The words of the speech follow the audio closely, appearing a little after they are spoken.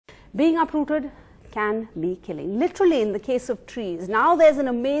Being uprooted can be killing, literally in the case of trees. Now there's an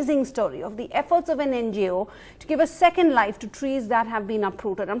amazing story of the efforts of an NGO to give a second life to trees that have been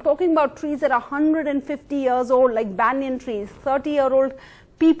uprooted. I'm talking about trees that are 150 years old, like banyan trees, 30-year-old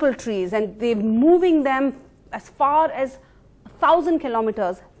peepal trees, and they're moving them as far as 1,000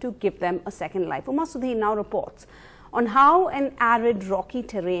 kilometers to give them a second life. Uma Sudhir now reports on how an arid rocky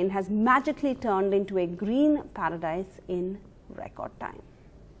terrain has magically turned into a green paradise in record time.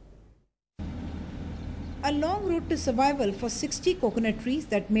 A long road to survival for 60 coconut trees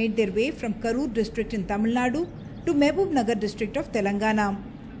that made their way from Karur district in Tamil Nadu to Mahbubnagar district of Telangana.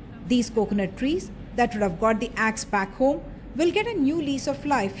 These coconut trees that would have got the axe back home will get a new lease of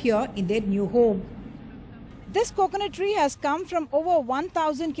life here in their new home. This coconut tree has come from over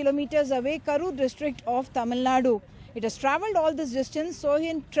 1,000 kilometers away, Karur district of Tamil Nadu. It has travelled all this distance, so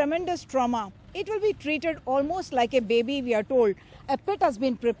in tremendous trauma. It will be treated almost like a baby, we are told. A pit has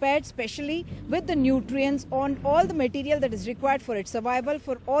been prepared specially with the nutrients on all the material that is required for its survival.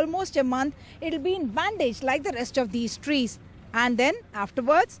 For almost a month, it will be in bandage like the rest of these trees. And then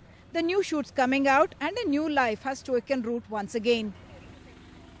afterwards, the new shoots coming out and a new life has taken root once again.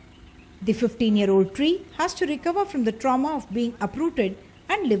 The 15-year-old tree has to recover from the trauma of being uprooted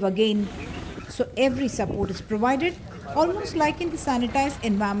and live again. So every support is provided, almost like in the sanitized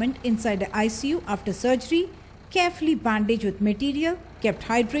environment inside the ICU after surgery, carefully bandaged with material, kept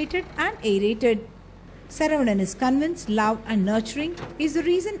hydrated and aerated. Saravanan is convinced love and nurturing is the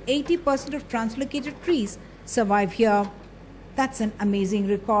reason 80% of translocated trees survive here. That's an amazing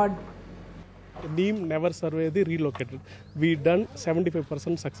record. Neem never surveyed the relocated. We done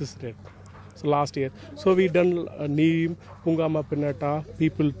 75% success rate. So last year. So we done neem, Pungama pinnata,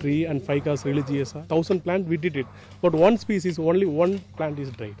 people tree and Ficus religiosa. 1,000 plant we did it. But one species, only one plant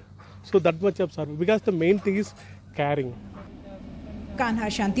is dried. So that much of survey, because the main thing is caring. Kanha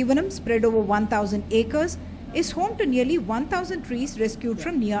Shantivanam, spread over 1,000 acres, is home to nearly 1,000 trees rescued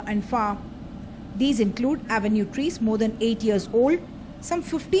from near and far. These include avenue trees more than 8 years old, some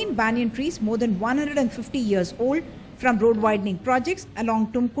 15 banyan trees more than 150 years old from road widening projects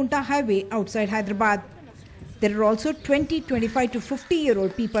along Tumkunta Highway outside Hyderabad. There are also 20, 25 to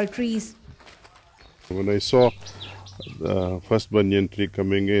 50-year-old peepal trees. When I saw the first banyan tree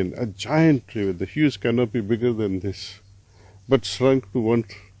coming in, a giant tree with a huge canopy bigger than this, but shrunk to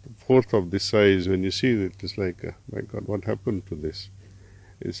 1/4 of this size. When you see it, it's like, my God, what happened to this?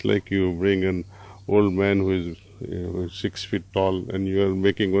 It's like you bring an old man who is 6 feet tall and you are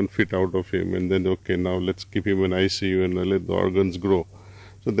making 1 foot out of him, and then, okay, now let's keep him in ICU and let the organs grow.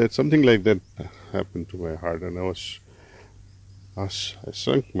 So that's something like that happened to my heart, and I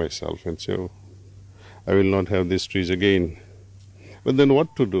sunk myself and said, oh, I will not have these trees again. But then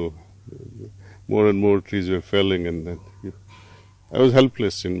what to do? More and more trees were felling, and then I was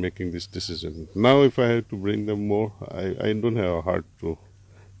helpless in making this decision. Now if I have to bring them more, I don't have a heart to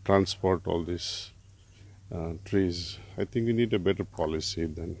transport all these trees. I think we need a better policy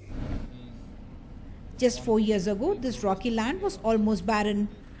then. Just 4 years ago, this rocky land was almost barren.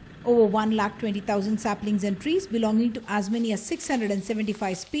 Over 1,20,000 saplings and trees belonging to as many as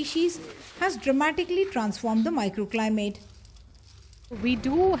 675 species has dramatically transformed the microclimate. We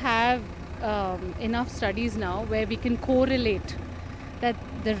do have enough studies now where we can correlate that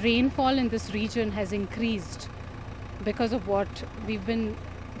the rainfall in this region has increased because of what we've been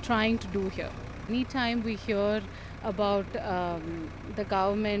trying to do here. Anytime we hear about the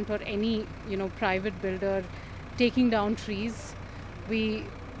government or any private builder taking down trees,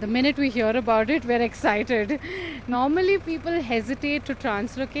 the minute we hear about it, we're excited. Normally people hesitate to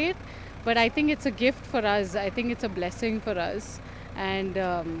translocate, but I think it's a gift for us. I think it's a blessing for us, and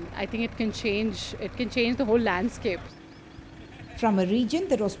I think it can change the whole landscape. From a region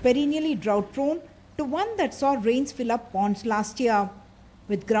that was perennially drought prone to one that saw rains fill up ponds last year,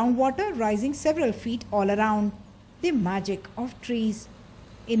 with groundwater rising several feet all around. The magic of trees.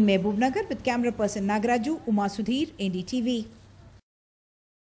 In Mahbubnagar with camera person Nagaraju, Uma Sudhir, NDTV.